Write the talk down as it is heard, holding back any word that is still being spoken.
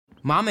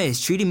Mama is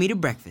treating me to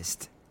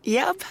breakfast.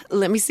 Yep.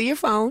 Let me see your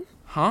phone.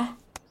 Huh?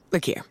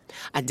 Look here.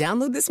 I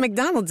download this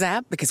McDonald's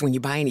app because when you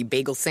buy any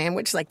bagel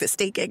sandwich like the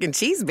steak, egg, and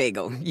cheese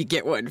bagel, you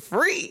get one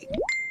free.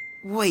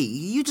 Wait,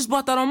 you just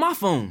bought that on my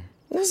phone.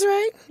 That's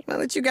right. Now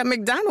that you got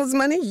McDonald's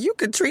money, you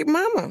could treat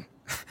Mama.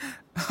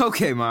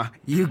 Okay, Ma.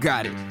 You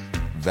got it.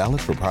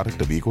 Valid for product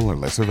of equal or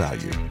lesser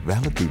value.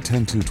 Valid through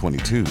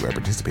 10/2/22 at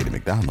participating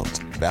McDonald's.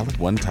 Valid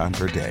one time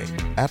per day.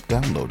 App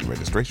download and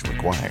registration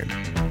required.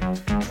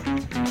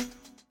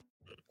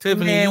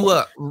 Tiffany, you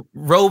up?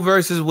 Roe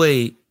versus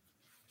Wade.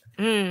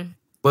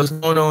 What's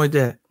going on with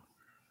that?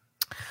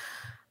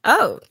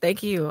 Oh,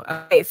 thank you.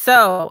 Okay,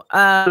 so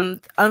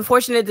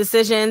unfortunate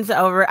decisions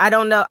over. I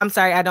don't know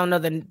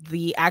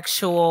the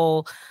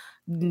actual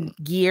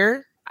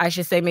year. I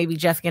should say maybe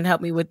Jeff can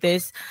help me with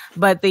this.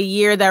 But the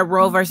year that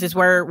Roe versus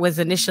Wade was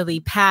initially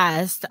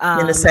passed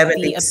in the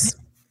 70s.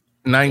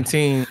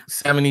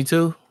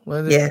 1972,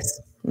 was it? Yes.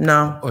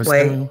 No. Or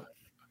wait.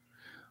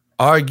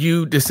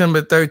 Argued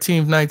December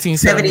 13th,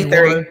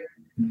 1973.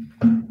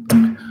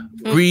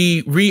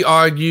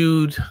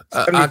 Re-argued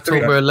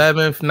October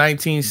 11th,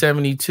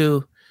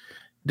 1972.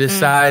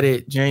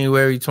 Decided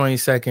January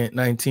 22nd,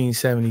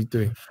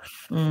 1973.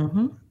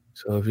 Mm-hmm.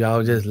 So if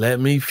y'all just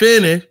let me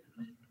finish.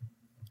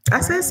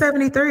 I said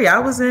 73. I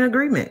was in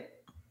agreement.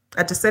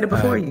 I just said it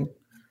before you.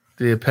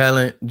 The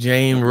appellant,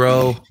 Jane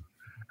Roe.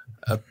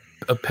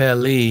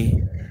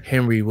 Appellee,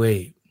 Henry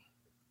Wade.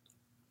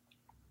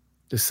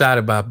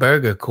 Decided by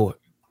Burger Court.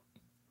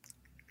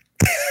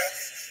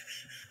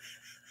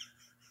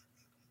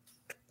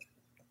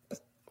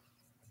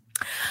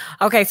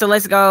 Okay, so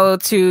let's go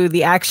to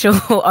the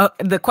actual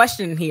the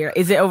question here.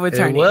 Is it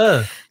overturning? It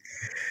was.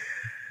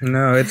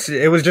 No,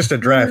 it was just a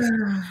draft.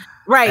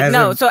 Right. As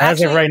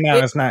of right now,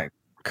 it's not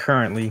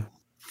currently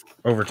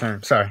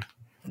overturned. Sorry.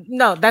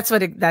 No, that's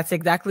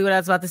exactly what I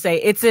was about to say.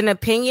 It's an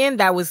opinion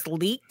that was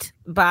leaked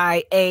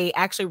by a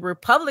actually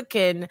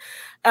Republican.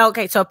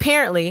 Okay, so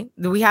apparently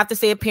we have to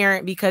say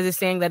apparent because it's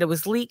saying that it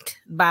was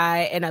leaked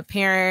by an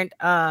apparent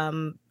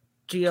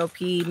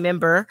GOP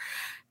member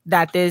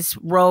that this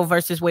Roe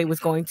versus Wade was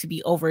going to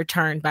be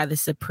overturned by the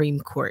Supreme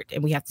Court.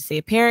 And we have to say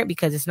apparent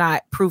because it's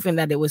not proven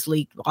that it was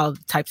leaked, all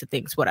types of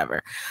things,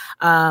 whatever.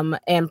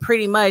 And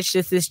pretty much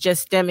this is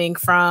just stemming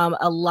from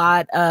a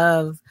lot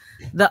of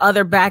the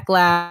other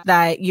backlash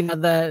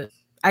that,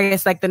 I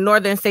guess like the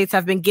northern states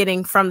have been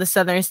getting from the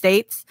southern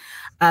states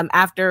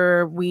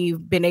after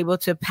we've been able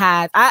to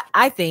pass.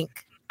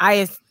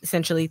 I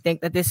essentially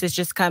think that this is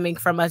just coming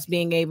from us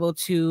being able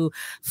to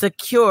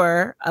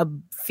secure a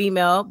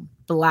female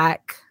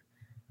Black,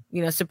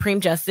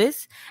 Supreme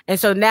Justice. And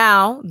so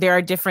now there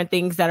are different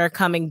things that are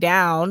coming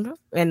down,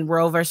 and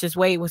Roe versus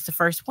Wade was the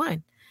first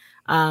one.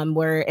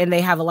 And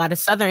they have a lot of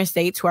southern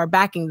states who are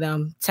backing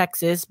them,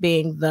 Texas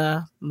being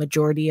the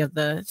majority of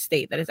the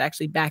state that is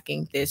actually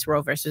backing this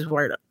Roe versus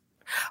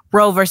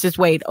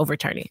Wade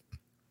overturning.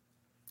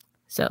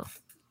 So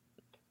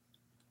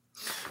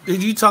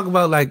did you talk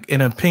about like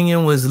an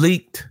opinion was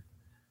leaked?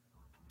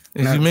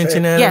 Did you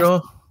mention that at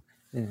all?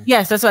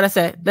 Yes, that's what I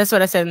said. That's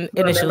what I said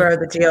initially. A member of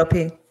the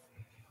GOP.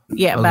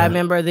 Yeah, Okay. by a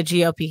member of the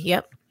GOP.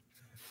 Yep.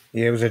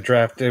 Yeah, it was a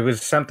draft. It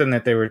was something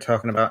that they were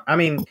talking about. I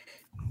mean,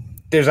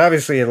 there's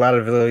obviously a lot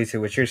of validity to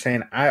what you're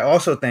saying. I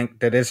also think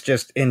that it's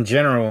just in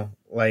general,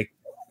 like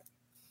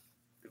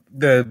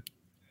the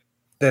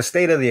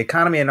state of the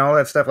economy and all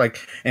that stuff. Like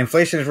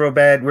inflation is real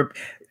bad.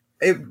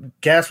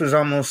 Gas was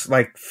almost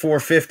like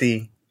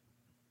 $4.50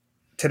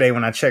 today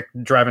when I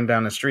checked driving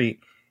down the street,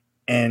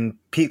 and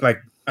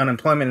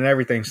unemployment and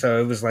everything.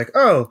 So it was like,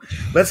 oh,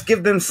 let's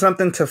give them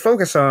something to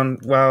focus on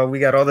while we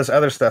got all this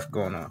other stuff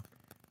going on.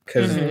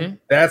 Because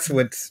that's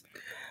what's,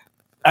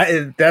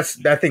 I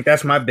think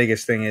that's my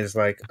biggest thing is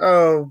like,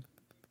 oh,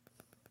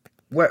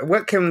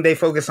 what can they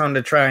focus on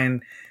to try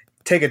and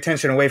take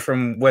attention away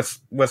from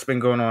what's been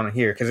going on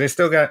here? Because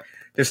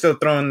they're still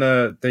throwing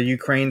the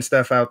Ukraine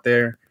stuff out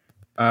there.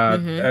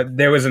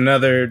 There was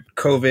another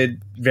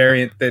COVID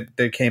variant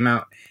that came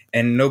out,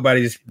 and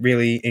nobody's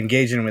really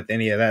engaging with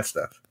any of that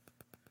stuff.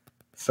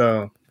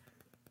 So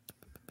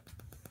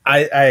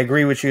I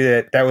agree with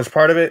you that was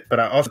part of it,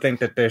 but I also think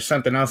that there's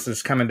something else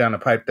that's coming down the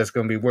pipe that's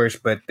going to be worse,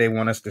 but they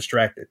want us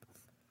distracted.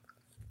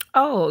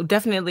 Oh,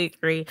 definitely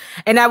agree.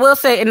 And I will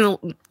say,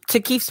 to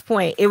Keith's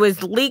point, it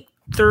was leaked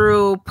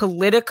through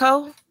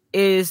Politico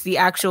is the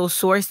actual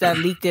source that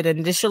leaked it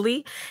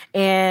initially.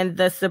 And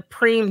the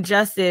Supreme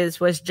Justice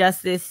was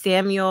Justice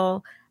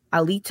Samuel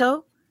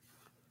Alito.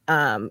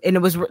 And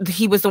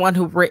he was the one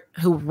who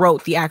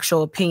wrote the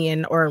actual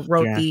opinion or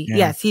wrote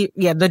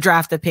the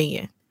draft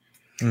opinion.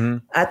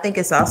 Mm-hmm. I think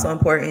it's also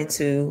important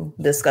to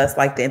discuss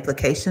like the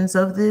implications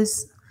of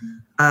this.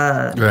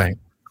 Right.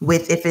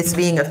 With if it's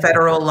being a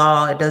federal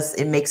law,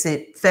 it makes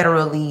it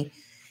federally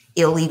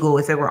illegal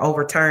if it were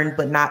overturned,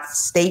 but not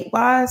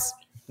state-wise.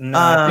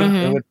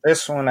 No, with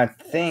this one, I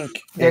think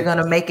they're going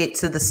to make it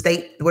to the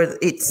state where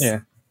it's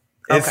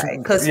okay.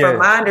 Because from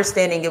my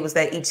understanding, it was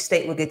that each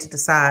state would get to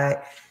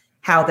decide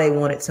how they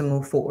wanted to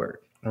move forward.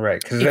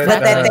 Right. But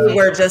that they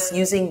were just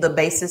using the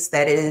basis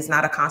that it is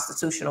not a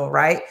constitutional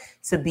right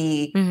to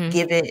be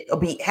given,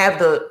 have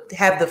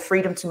the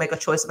freedom to make a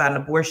choice about an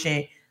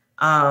abortion,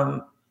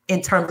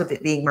 in terms of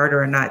it being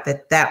murder or not.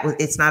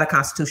 It's not a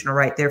constitutional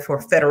right. Therefore,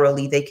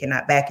 federally they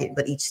cannot back it,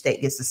 but each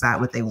state gets to decide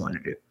what they want to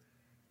do.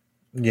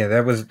 Yeah,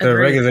 that was the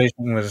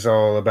regulation was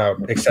all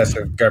about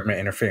excessive government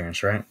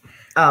interference, right?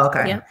 Oh,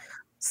 okay. Yeah.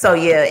 So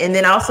yeah, and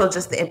then also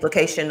just the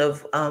implication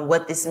of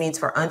what this means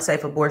for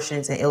unsafe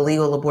abortions and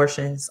illegal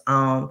abortions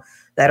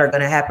that are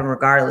going to happen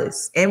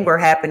regardless, and were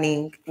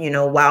happening,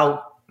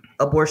 while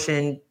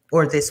abortion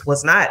or this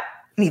was not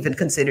even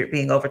considered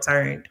being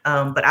overturned.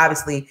 But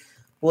obviously,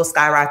 will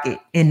skyrocket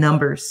in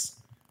numbers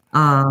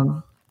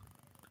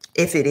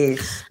if it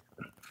is.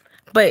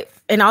 But,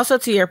 and also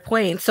to your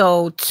point,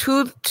 so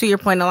to your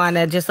point,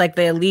 Alana, just like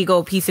the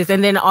illegal pieces,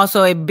 and then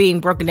also it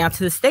being broken down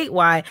to the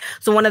statewide.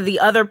 So one of the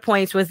other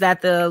points was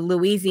that the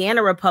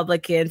Louisiana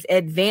Republicans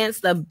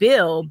advanced a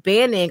bill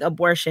banning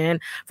abortion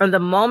from the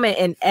moment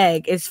an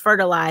egg is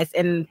fertilized,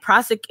 and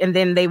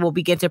then they will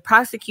begin to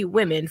prosecute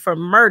women for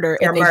murder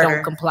if they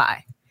don't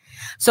comply.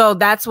 So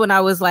that's when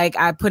I was like,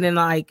 I put in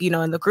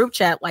in the group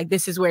chat, like,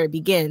 this is where it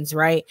begins,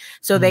 right?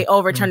 So they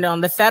overturned it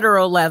on the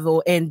federal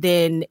level, and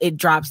then it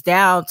drops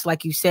down to,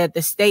 like you said, the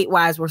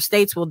statewide, where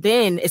states will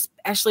then,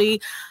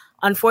 especially,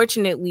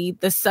 unfortunately,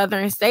 the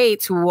southern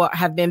states who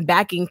have been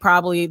backing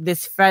probably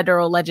this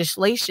federal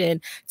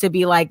legislation to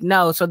be like,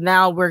 no. So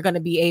now we're going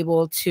to be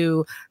able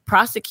to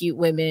prosecute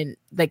women,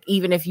 like,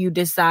 even if you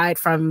decide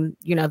from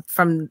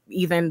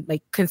even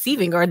like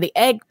conceiving or the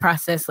egg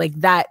process, like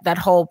that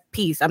whole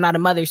piece. I'm not a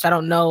mother, so I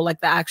don't know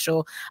like the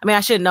actual,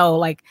 I should know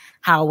like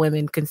how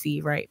women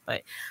conceive, right?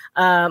 But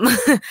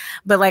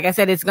but like I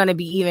said, it's going to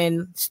be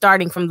even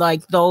starting from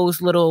like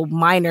those little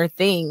minor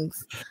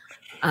things.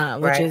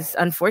 Which is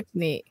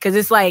unfortunate, because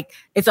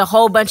it's a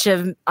whole bunch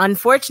of,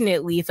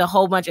 unfortunately, it's a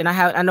whole bunch. And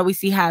I know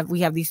we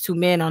have these two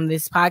men on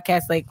this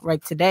podcast, like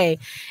right today.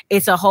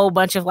 It's a whole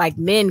bunch of like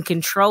men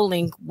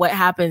controlling what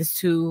happens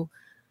to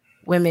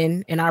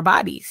women in our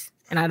bodies.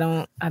 And I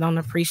don't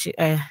appreciate,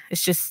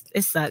 it's just,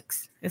 it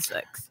sucks. It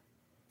sucks.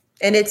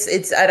 And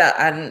it's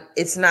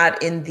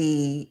not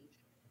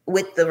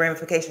with the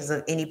ramifications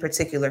of any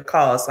particular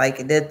cause.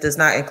 Like, that does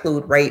not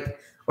include rape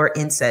or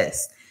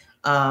incest.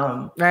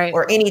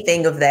 Or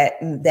anything of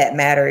that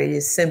matter. It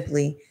is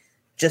simply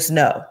just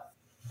no.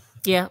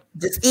 Yeah.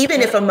 Just even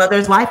if a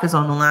mother's life is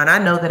on the line. I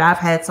know that I've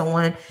had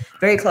someone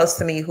very close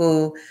to me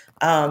who,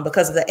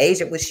 because of the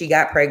age at which she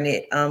got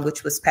pregnant,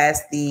 which was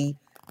past the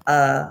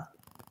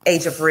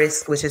age of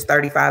risk, which is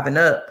 35 and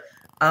up,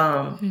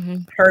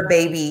 her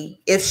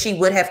baby, if she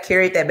would have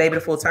carried that baby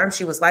to full term,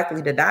 she was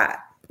likely to die.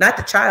 Not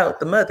the child,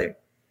 the mother.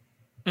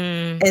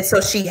 And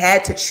so she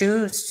had to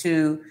choose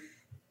to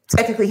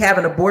technically have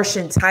an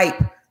abortion type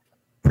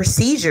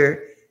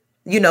procedure,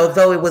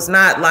 though it was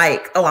not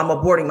like, oh, I'm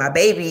aborting my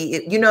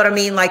baby. You know what I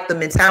mean? Like the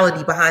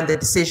mentality behind the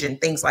decision,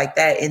 things like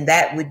that. And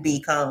that would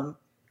become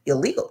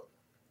illegal.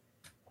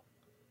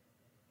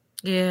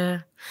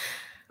 Yeah.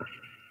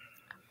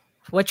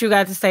 What you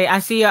got to say? I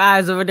see your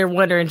eyes over there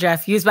wondering,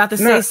 Jeff. You was about to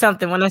say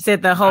something when I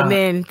said the whole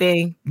men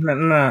thing.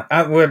 No,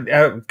 I would,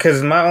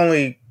 because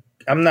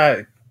I'm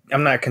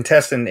not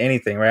contesting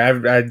anything,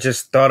 right? I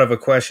just thought of a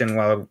question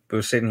while I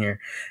was sitting here,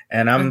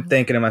 and I'm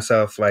thinking to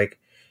myself, like,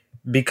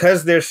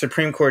 because there's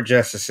Supreme Court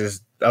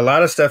justices, a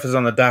lot of stuff is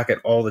on the docket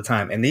all the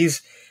time, and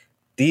these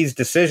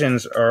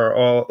decisions are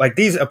all, like,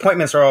 these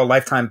appointments are all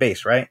lifetime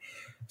based, right?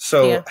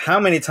 So how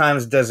many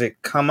times does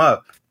it come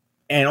up,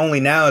 and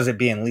only now is it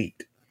being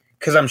leaked?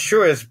 Because I'm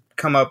sure it's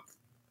come up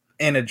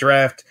in a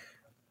draft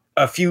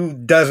a few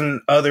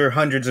dozen other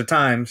hundreds of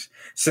times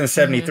since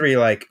 73.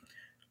 Like,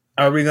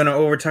 are we going to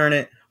overturn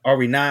it? Are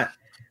we not?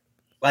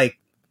 Like,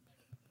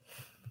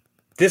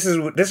 this is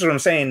what I'm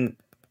saying.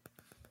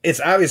 It's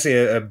obviously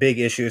a big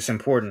issue. It's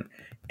important,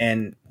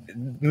 and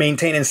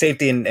maintaining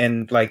safety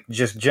and like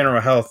just general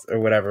health or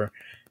whatever,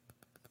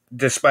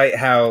 despite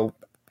how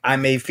I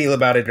may feel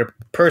about it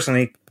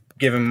personally,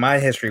 given my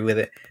history with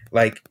it,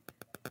 like,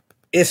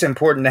 it's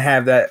important to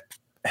have that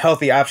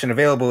healthy option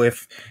available.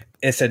 If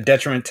it's a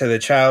detriment to the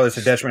child, it's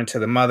a detriment to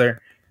the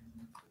mother.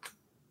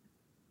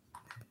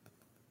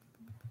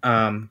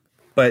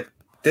 But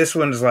this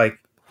one's like,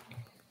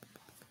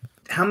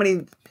 how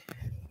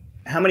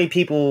many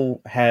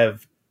people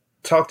have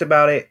talked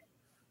about it,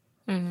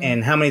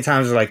 and how many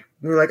times we're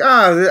like,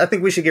 oh, I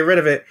think we should get rid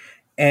of it,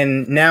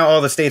 and now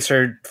all the states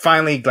are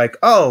finally like,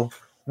 oh,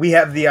 we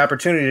have the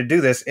opportunity to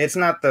do this. It's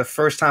not the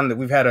first time that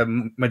we've had a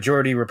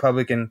majority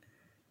Republican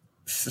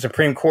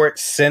Supreme Court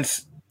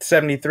since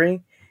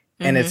 73,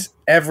 and it's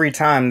every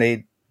time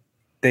they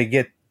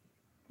get,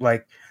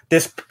 like,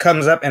 this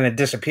comes up and it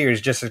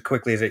disappears just as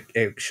quickly as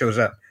it shows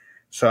up.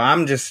 So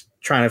I'm just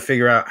trying to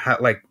figure out how,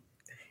 like,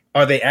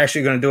 are they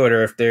actually going to do it,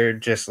 or if they're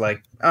just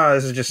like, oh,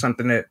 this is just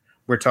something that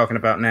we're talking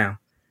about now,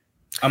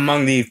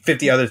 among the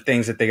 50 other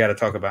things that they got to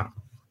talk about.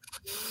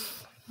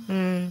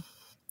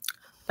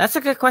 That's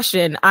a good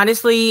question.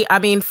 Honestly, I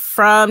mean,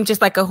 from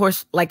just like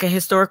a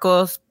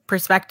historical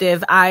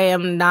perspective, I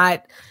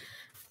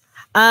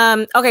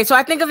Okay, so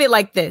I think of it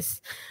like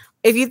this.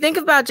 If you think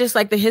about just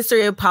like the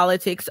history of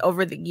politics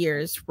over the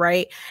years,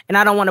 right? And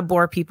I don't want to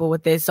bore people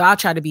with this, so I'll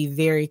try to be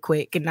very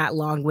quick and not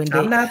long-winded.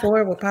 I'm not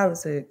bored with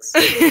politics.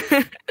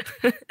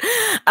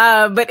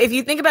 But if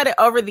you think about it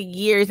over the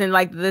years and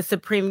like the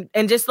Supreme,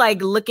 and just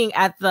like looking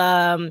at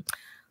the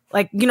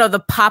like, you know, the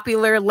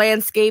popular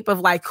landscape of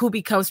like who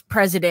becomes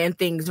president and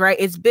things, right?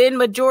 It's been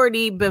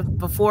majority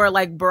before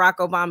like Barack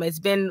Obama. It's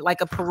been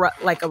like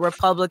a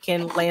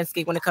Republican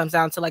landscape when it comes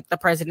down to like the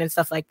president and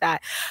stuff like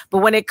that. But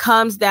when it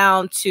comes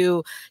down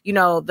to, you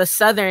know, the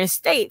southern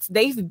states,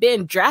 they've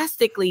been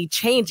drastically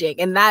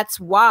changing. And that's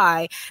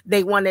why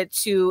they wanted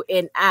to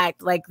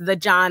enact like the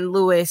John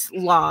Lewis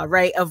law,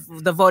 right,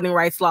 of the voting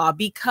rights law,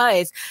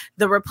 because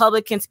the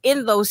Republicans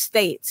in those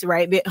states,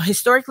 right,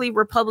 historically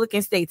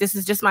Republican states, this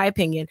is just my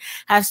opinion,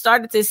 have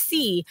started to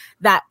see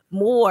that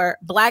more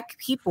Black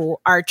people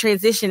are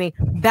transitioning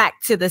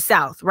back to the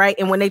South, right?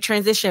 And when they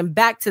transition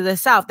back to the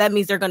South, that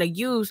means they're going to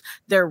use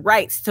their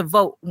rights to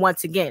vote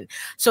once again.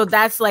 So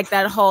that's like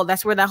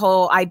that's where that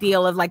whole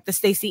ideal of like the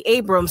Stacey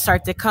Abrams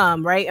start to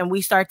come, right? And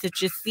we start to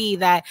just see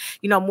that,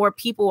 you know, more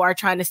people are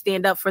trying to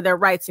stand up for their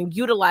rights and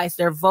utilize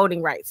their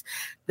voting rights.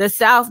 The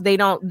South,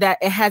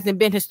 it hasn't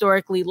been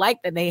historically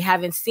like that. They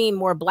haven't seen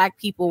more Black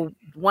people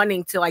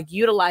wanting to like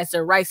utilize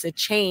their rights to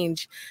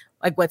change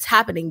like what's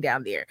happening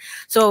down there.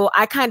 So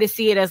I kind of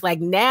see it as like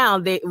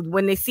now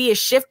when they see it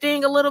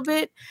shifting a little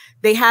bit,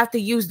 they have to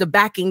use the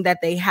backing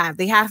that they have.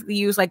 They have to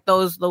use like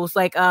those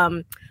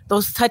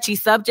touchy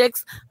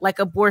subjects like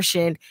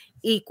abortion,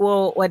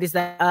 equal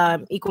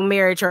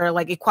marriage, or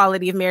like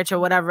equality of marriage, or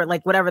whatever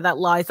that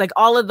law. It's like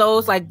all of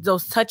those, like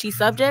those touchy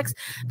subjects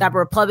that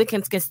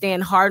Republicans can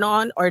stand hard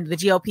on, or the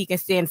GOP can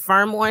stand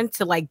firm on,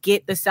 to like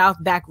get the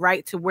South back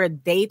right to where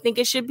they think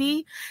it should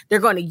be. They're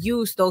going to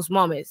use those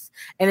moments.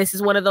 And this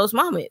is one of those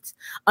moments.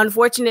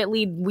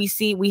 Unfortunately,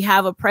 we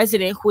have a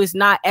president who is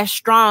not as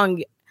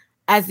strong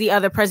as the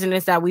other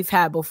presidents that we've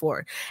had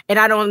before. And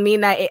I don't mean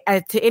that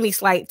to any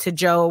slight to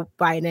Joe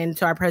Biden,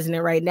 to our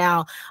president right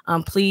now.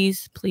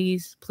 Please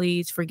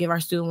forgive our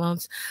student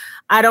loans.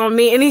 I don't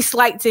mean any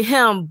slight to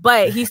him,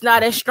 but he's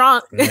not as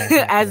strong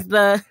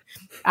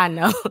I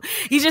know.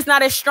 He's just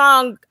not as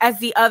strong as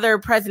the other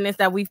presidents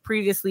that we've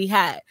previously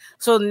had.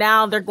 So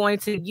now they're going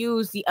to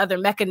use the other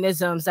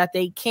mechanisms that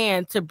they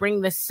can to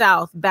bring the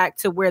South back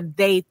to where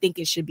they think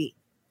it should be,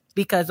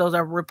 because those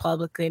are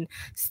Republican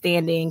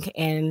standing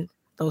and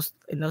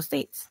in those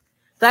states.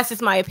 That's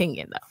just my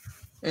opinion,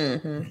 though.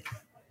 Mm-hmm.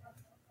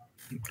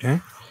 Okay.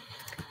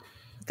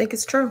 I think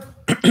it's true.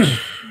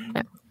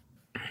 Yeah.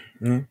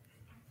 Mm.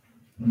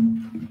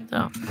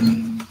 So.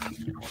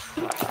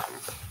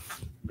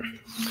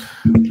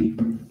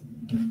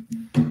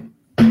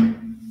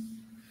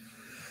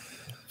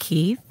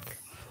 Keith?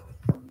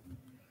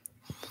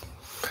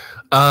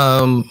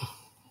 I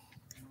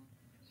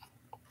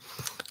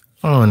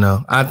don't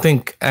know. I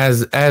think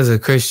as a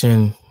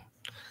Christian,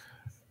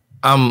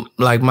 I'm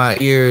like, my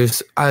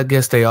ears, I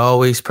guess they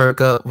always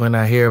perk up when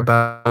I hear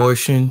about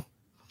abortion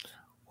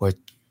or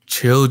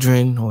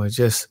children, or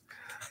just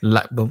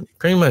like, but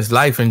pretty much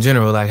life in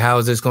general. Like, how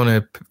is this going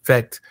to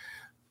affect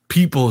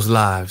people's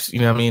lives?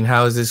 You know what I mean?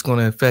 How is this going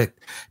to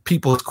affect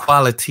people's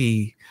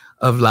quality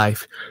of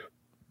life?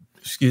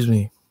 Excuse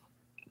me.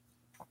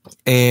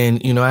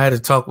 And, you know, I had a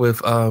talk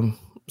with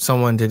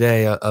someone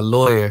today, a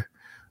lawyer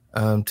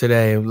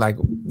today, like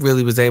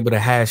really was able to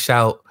hash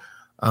out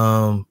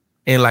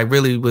and like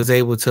really was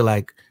able to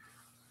like,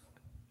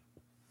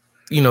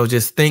 you know,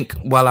 just think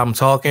while I'm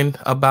talking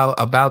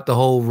about the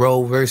whole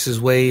Roe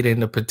versus Wade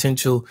and the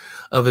potential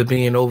of it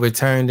being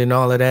overturned and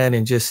all of that,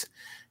 and just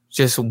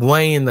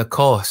weighing the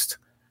cost.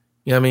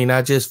 You know what I mean?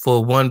 Not just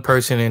for one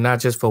person and not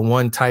just for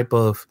one type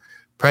of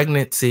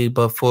pregnancy,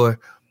 but for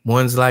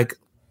ones like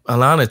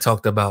Alana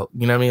talked about.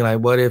 You know what I mean? Like,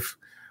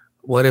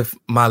 what if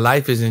my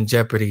life is in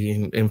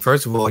jeopardy? And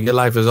first of all, your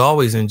life is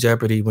always in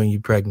jeopardy when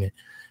you're pregnant.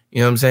 You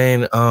know what I'm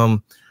saying?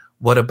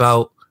 What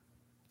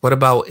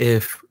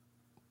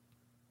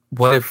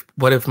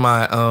if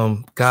my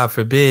God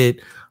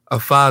forbid a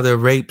father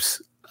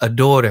rapes a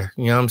daughter?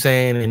 You know what I'm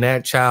saying? And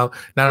that child,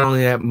 not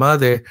only that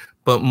mother,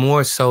 but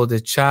more so the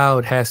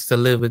child has to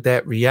live with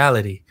that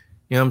reality.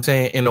 You know what I'm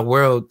saying? In a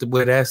world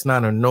where that's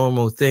not a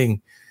normal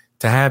thing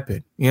to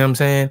happen. You know what I'm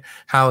saying?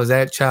 How is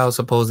that child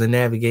supposed to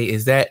navigate?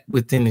 Is that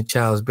within the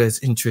child's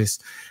best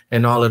interest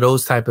and all of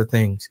those type of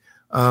things?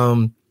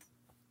 I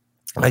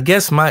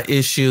guess my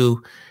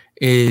issue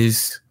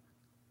is,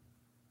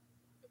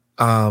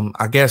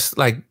 I guess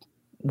like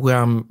where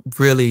I'm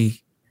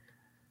really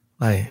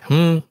like,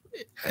 and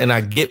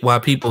I get why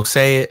people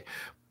say it,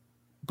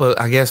 but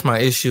I guess my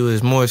issue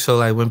is more so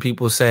like when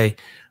people say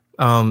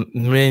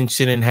men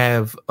shouldn't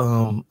have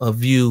a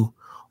view,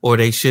 or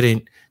they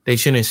shouldn't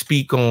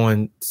speak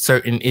on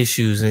certain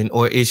issues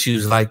or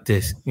issues like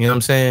this. You know what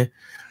I'm saying?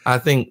 I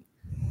think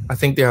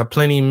there are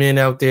plenty of men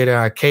out there that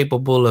are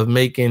capable of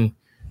making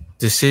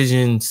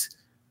decisions.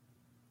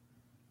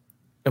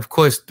 Of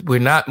course, we're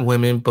not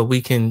women, but we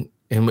can,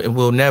 and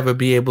we'll never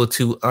be able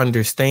to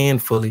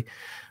understand fully.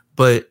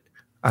 But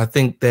I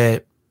think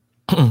that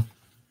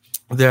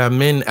there are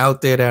men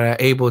out there that are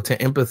able to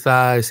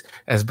empathize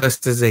as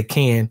best as they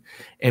can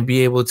and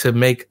be able to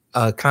make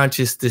a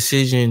conscious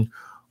decision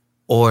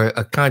or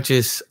a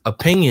conscious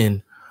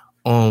opinion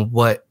on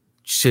what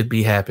should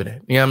be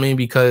happening. You know what I mean?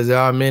 Because there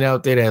are men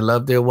out there that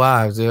love their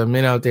wives. There are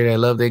men out there that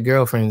love their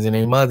girlfriends and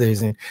their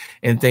mothers and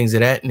things of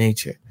that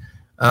nature.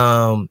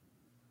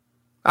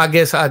 I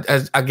guess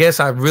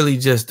I really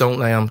just don't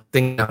like, I'm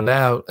thinking out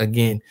loud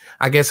again.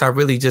 I guess I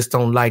really just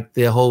don't like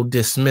the whole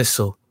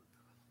dismissal,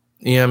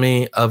 you know what I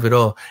mean, of it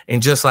all.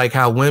 And just like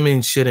how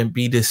women shouldn't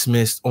be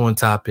dismissed on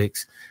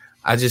topics,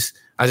 I just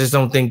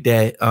don't think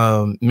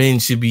that men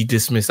should be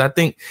dismissed. I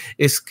think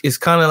it's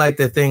kind of like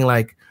the thing,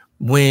 like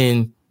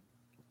when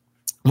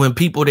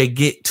people, they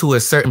get to a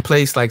certain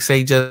place, like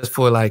say just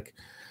for like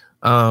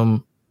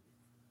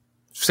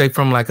say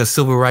from like a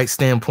civil rights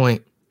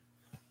standpoint,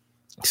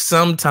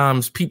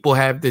 sometimes people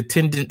have the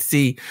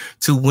tendency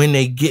to, when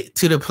they get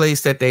to the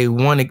place that they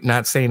want to,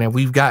 not saying that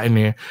we've gotten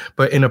there,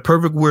 but in a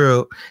perfect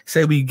world,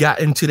 say we got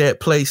into that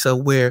place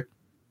of where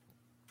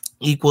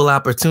equal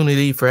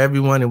opportunity for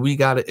everyone and we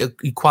got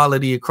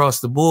equality across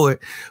the board,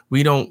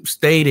 we don't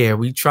stay there.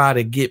 We try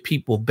to get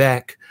people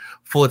back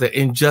for the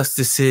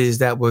injustices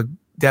that were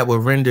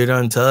rendered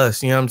unto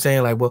us. You know what I'm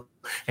saying? Like, well,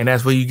 and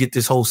that's where you get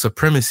this whole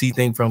supremacy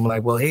thing from.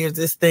 Like, well, here's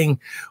this thing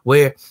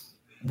where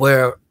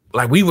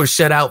like we were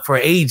shut out for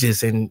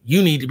ages and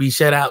you need to be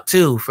shut out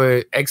too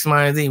for X,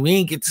 Y, and Z. We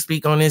didn't get to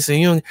speak on this.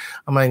 And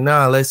I'm like,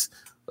 nah, let's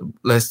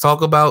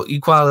talk about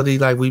equality.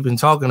 Like we've been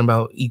talking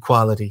about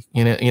equality,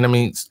 you know what I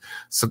mean?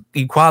 So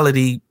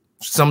equality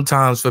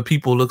sometimes for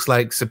people looks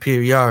like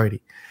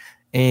superiority.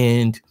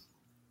 And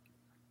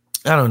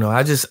I don't know.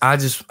 I just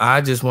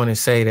want to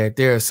say that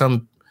there are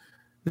some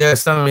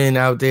men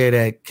out there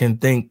that can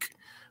think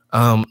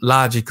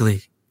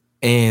logically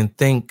and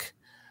think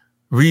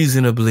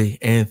reasonably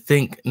and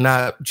think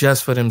not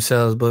just for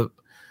themselves, but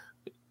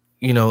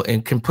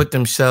and can put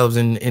themselves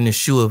in the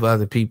shoe of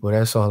other people.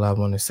 That's all I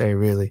want to say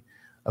really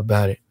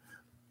about it.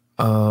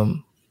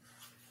 I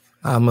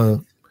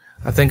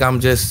think I'm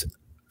just,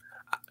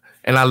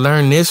 and I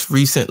learned this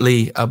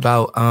recently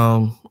about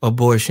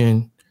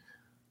abortion.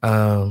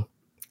 I,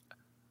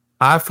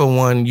 for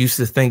one, used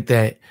to think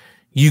that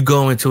you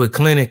go into a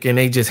clinic and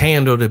they just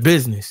handle the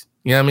business.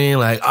 You know what I mean?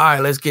 Like, all right,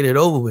 let's get it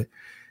over with.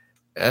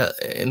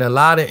 In a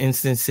lot of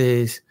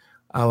instances,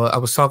 I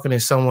was talking to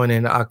someone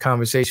and our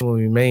conversation will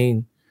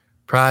remain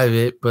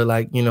private, but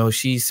like,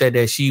 she said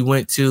that she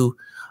went to,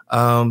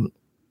 her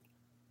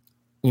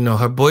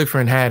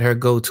boyfriend had her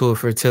go to a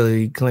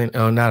fertility clinic,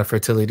 or not a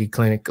fertility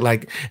clinic,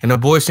 like an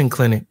abortion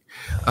clinic,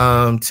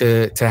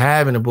 to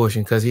have an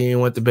abortion because he didn't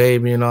want the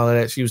baby and all of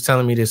that. She was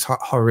telling me this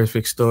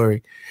horrific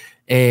story.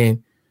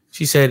 And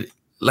she said,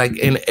 like,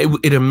 and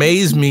it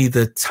amazed me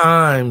the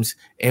times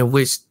in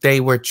which they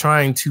were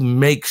trying to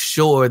make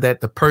sure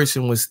that the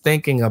person was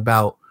thinking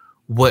about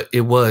what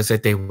it was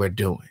that they were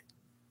doing.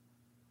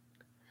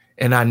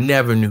 And I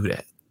never knew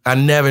that. I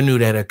never knew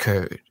that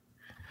occurred.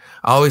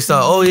 I always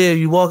thought, oh yeah,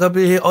 you walk up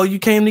in here, oh, you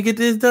came to get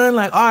this done?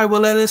 Like, all right,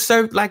 well, let us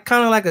serve, like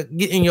kind of like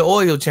getting your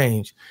oil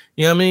change.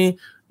 You know what I mean?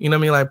 You know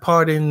what I mean? Like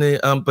pardon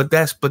the but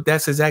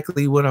that's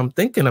exactly what I'm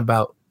thinking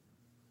about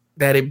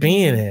that it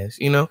being as,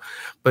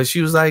 but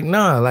she was like,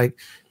 nah, like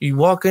you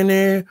walk in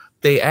there,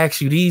 they ask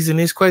you these and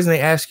this question, they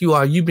ask you,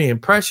 are you being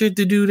pressured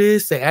to do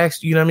this? They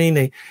ask you, you know what I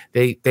mean?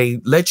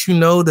 They let you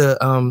know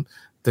the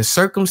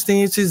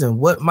circumstances and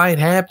what might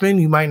happen.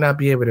 You might not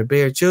be able to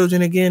bear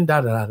children again,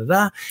 da da da da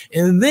da.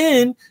 And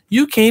then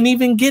you can't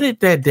even get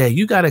it that day.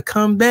 You got to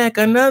come back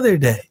another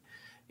day.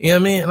 You know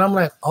what I mean? And I'm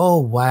like, oh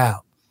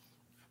wow.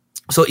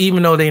 So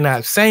even though they're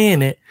not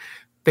saying it,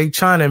 they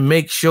trying to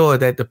make sure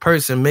that the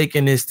person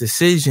making this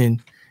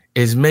decision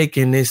is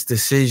making this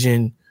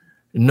decision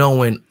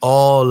knowing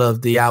all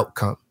of the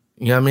outcome.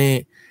 You know what I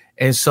mean?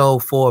 And so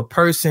for a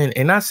person,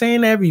 and not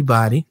saying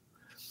everybody,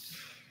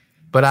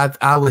 but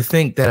I would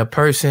think that a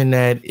person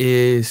that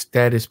is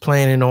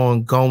planning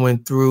on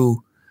going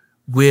through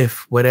with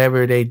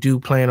whatever they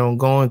do plan on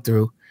going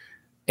through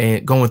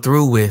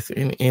with,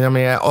 and I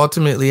mean,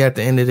 ultimately at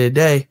the end of the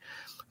day,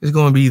 it's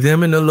going to be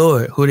them and the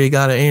Lord who they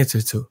got to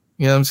answer to.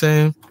 You know what I'm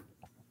saying?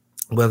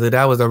 Whether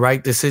that was the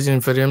right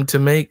decision for them to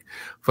make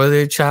for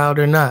their child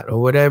or not,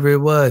 or whatever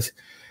it was,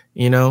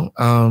 and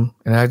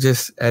I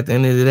just, at the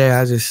end of the day,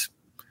 I just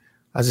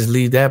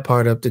leave that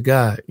part up to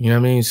God. You know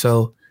what I mean?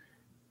 So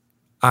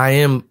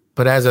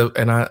but as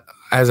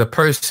a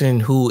person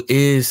who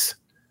is,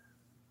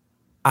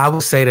 I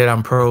would say that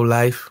I'm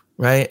pro-life,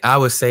 right? I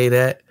would say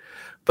that,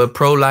 but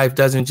pro-life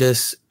doesn't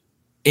just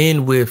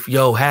end with,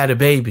 yo, had a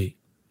baby.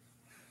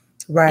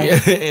 Right.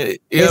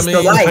 You know what I mean?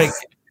 The life. Like,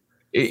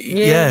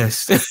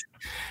 yes.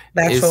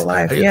 Actual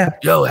life, yeah.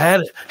 Yo,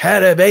 had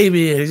a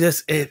baby. It's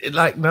just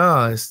like,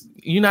 no,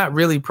 you're not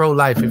really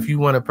pro-life if you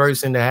want a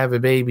person to have a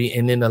baby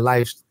and then the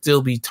life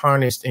still be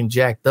tarnished and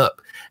jacked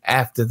up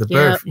after the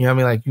birth. You know what I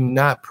mean? Like, you're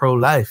not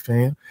pro-life,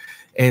 man.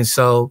 And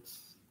so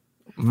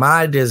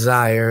my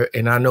desire,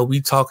 and I know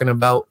we talking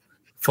about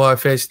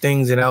far-fetched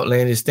things and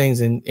outlandish things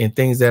and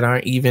things that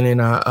aren't even in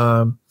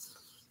our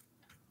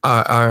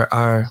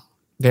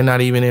they're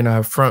not even in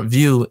our front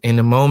view in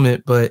the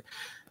moment, but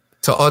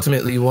to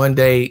ultimately one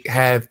day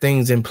have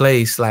things in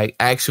place, like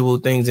actual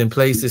things in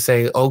place to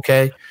say,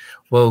 okay,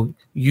 well,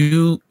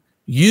 you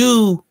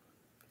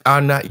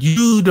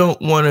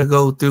don't want to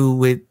go through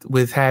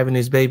with having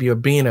this baby or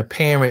being a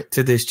parent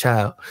to this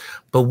child,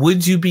 but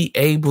would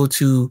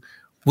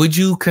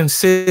you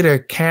consider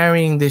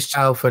carrying this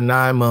child for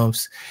 9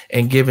 months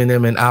and giving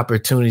them an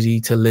opportunity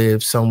to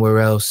live somewhere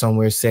else,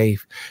 somewhere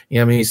safe, you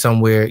know what I mean,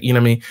 somewhere, you know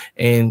what I mean?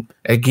 And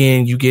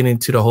again, you get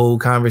into the whole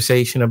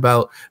conversation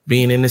about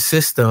being in the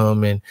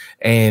system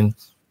and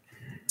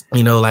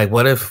you know, like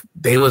what if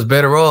they was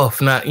better off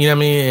not, you know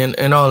what I mean,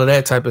 and all of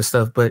that type of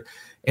stuff. But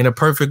in a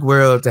perfect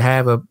world, to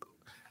have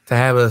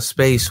a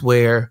space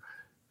where,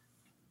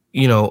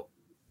 you know,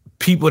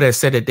 people that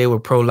said that they were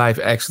pro-life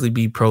actually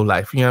be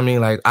pro-life. You know what I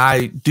mean? Like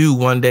I do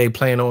one day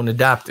plan on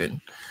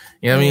adopting.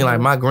 You know what I mean? Like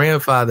my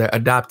grandfather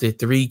adopted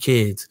 3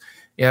 kids.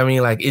 You know what I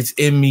mean? Like it's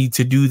in me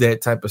to do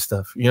that type of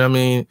stuff. You know what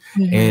I mean?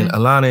 Mm-hmm. And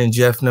Alana and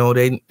Jeff know,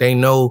 they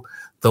know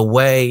the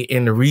way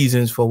and the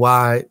reasons for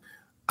why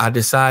I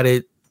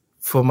decided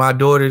for my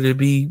daughter to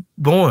be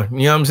born.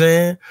 You know what I'm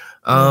saying?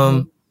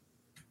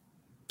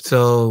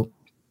 So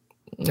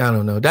I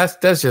don't know.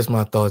 That's just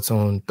my thoughts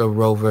on the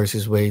Roe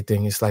versus Wade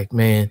thing. It's like,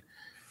 man,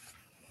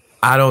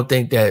 I don't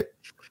think that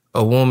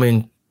a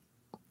woman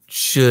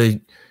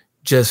should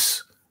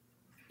just,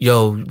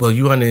 well,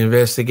 you under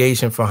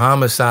investigation for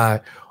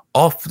homicide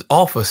off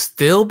of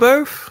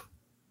stillbirth.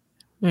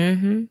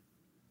 Mm-hmm.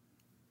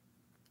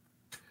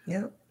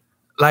 Yep.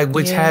 Like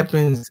which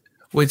happens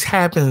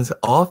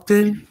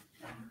often.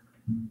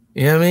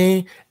 You know what I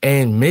mean?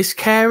 And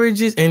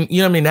miscarriages, and you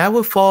know what I mean, that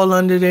would fall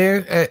under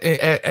there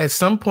at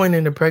some point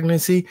in the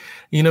pregnancy.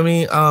 You know what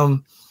I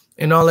mean?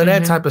 And all of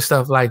that type of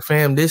stuff. Like,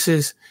 fam, this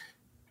is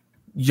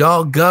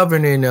y'all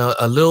governing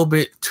a little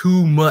bit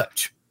too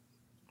much.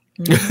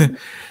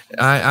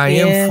 I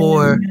am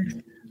for,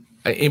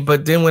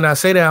 but then when I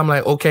say that, I'm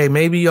like, okay,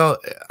 maybe y'all,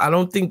 I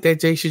don't think that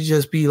they should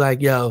just be like,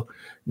 yo,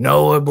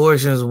 no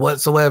abortions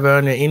whatsoever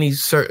under any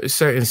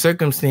certain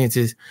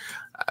circumstances.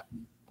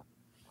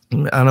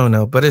 I don't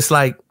know, but it's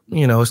like,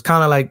 you know, it's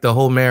kind of like the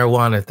whole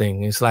marijuana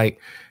thing. It's like,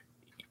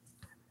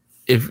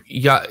 if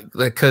y'all,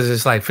 like, cause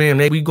it's like, fam,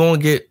 we gonna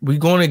get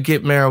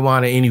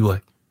marijuana anyway.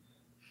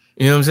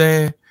 You know what I'm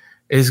saying?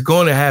 It's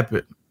going to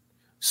happen.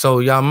 So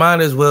y'all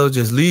might as well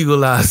just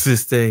legalize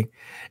this thing.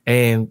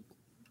 And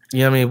you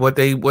know what I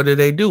mean? What do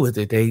they do with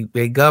it?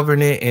 They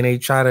govern it and they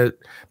try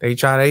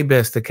their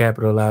best to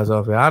capitalize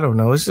off it. I don't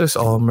know. It's just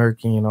all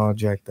murky and all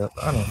jacked up.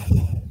 I don't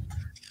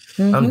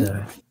know. I'm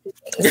done.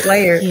 It's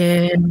layered.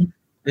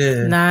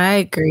 Yeah. No, I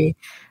agree.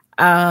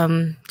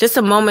 Just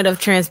a moment of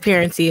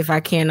transparency, if I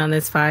can, on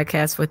this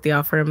podcast with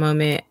y'all for a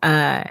moment.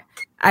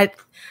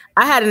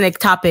 I had an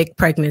ectopic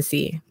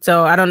pregnancy,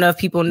 so I don't know if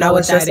people know. I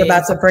was just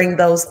about to bring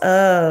those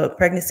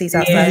pregnancies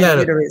outside the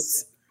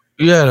uterus.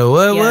 Yeah,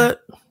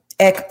 what?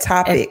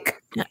 Ectopic.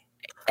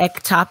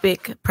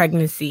 Ectopic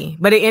pregnancy,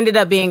 but it ended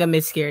up being a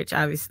miscarriage,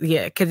 obviously.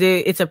 Yeah, because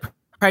it's a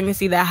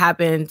pregnancy that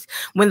happens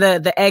when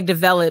the egg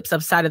develops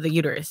outside of the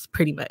uterus,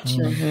 pretty much.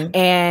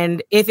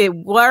 And if it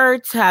were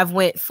to have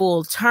went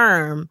full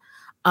term,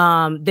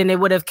 then it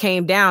would have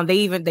came down.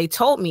 They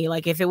told me,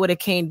 like, if it would have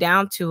came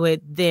down to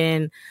it,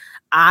 then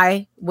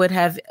I would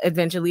have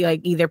eventually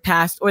like either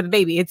passed or the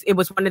baby. It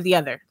was one or the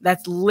other.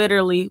 That's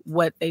literally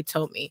what they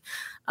told me.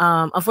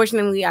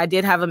 Unfortunately, I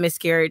did have a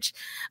miscarriage.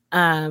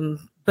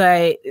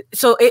 But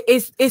so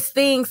it's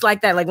things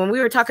like that. Like when we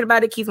were talking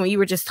about it, Keith, when you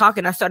were just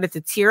talking, I started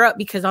to tear up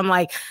because I'm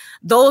like,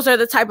 those are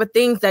the type of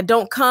things that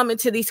don't come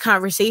into these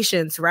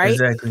conversations, right?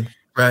 Exactly.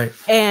 Right.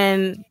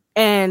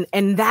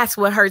 And that's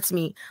what hurts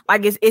me.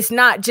 Like it's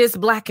not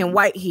just black and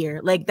white here,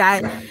 like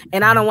that.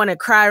 And I don't want to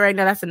cry right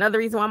now. That's another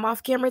reason why I'm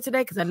off camera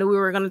today, because I knew we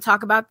were going to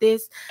talk about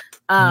this.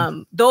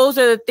 Those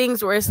are the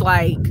things where it's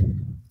like,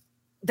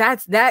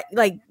 that's that.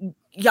 Like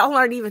y'all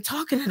aren't even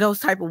talking to those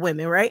type of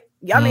women, right?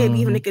 Y'all ain't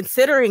even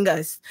considering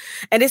us,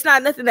 and it's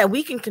not nothing that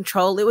we can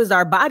control. It was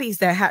our bodies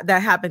that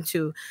happened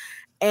to.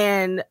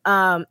 And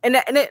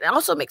it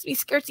also makes me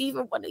scared to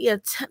even want to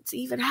attempt to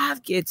even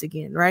have kids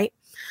again, right?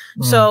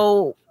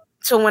 So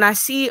when I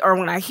see or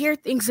when I hear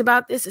things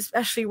about this,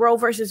 especially Roe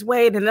versus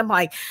Wade, and I'm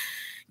like,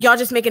 y'all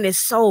just making it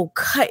so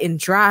cut and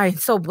dry and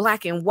so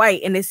black and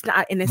white, and it's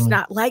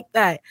not like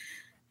that,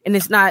 and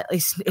it's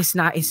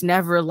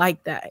never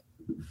like that.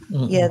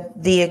 Yeah,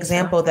 the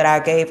example that I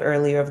gave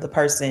earlier of the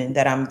person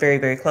that I'm very,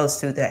 very close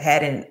to that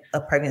had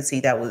a pregnancy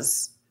that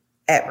was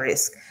at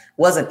risk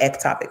was an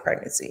ectopic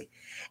pregnancy.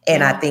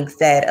 And I think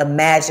that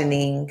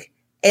imagining,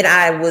 and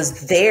I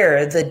was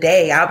there the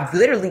day, I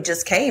literally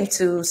just came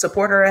to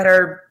support her at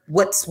her,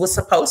 what was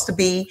supposed to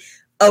be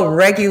a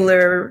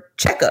regular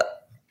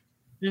checkup.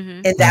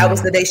 And that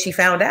was the day she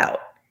found out.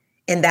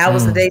 And that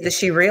was the day that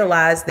she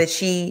realized that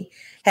she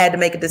had to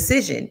make a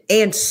decision,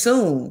 and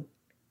soon.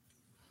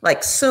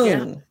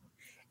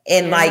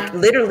 And like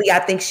literally, I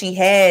think she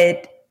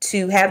had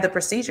to have the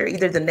procedure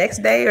either the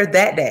next day or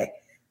that day,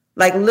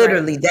 like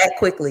literally that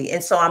quickly.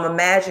 And so I'm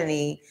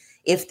imagining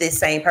if this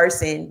same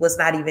person was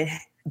not even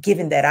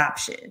given that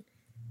option.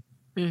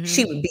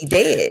 she would be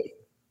dead.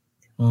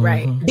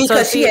 Right.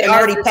 Because she had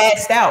already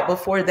passed out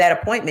before that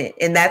appointment.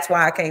 And that's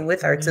why I came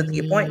with her to the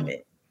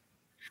appointment.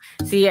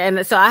 See,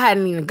 and so I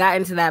hadn't even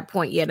gotten to that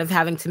point yet of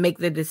having to make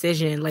the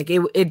decision. Like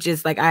it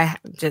just like I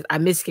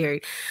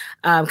miscarried.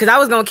 Because I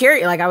was gonna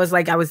carry it. Like I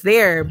was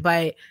there,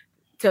 but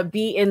to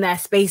be in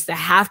that space to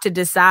have to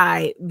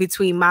decide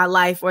between my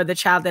life or the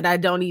child that I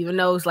don't even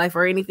know's life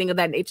or anything of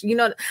that nature,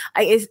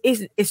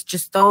 it's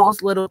just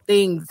those little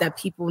things that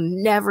people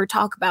never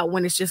talk about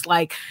when it's just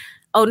like,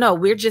 oh no,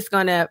 we're just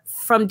gonna,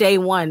 from day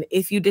one,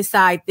 if you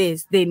decide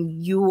this, then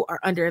you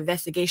are under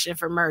investigation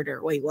for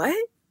murder. Wait, what?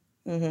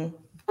 Mm-hmm.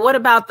 What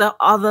about the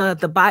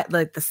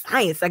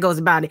science that goes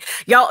about it?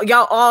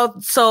 Y'all all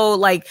so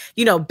like,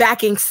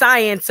 backing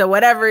science or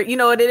whatever, you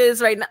know what it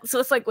is right now. So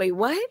it's like, wait,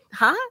 what?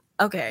 Huh?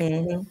 Okay.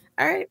 Mm-hmm.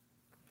 All right.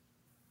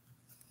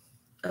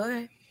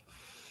 Okay.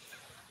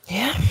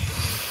 Yeah.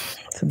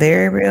 It's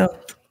very real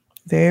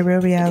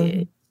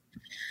reality.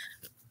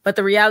 But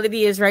the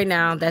reality is right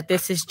now that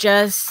this is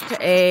just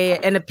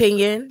an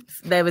opinion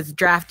that was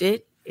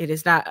drafted. It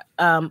is not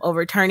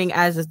overturning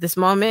as of this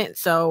moment.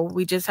 So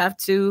we just have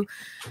to,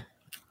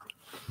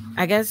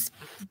 I guess,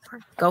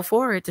 go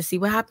forward to see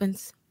what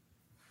happens.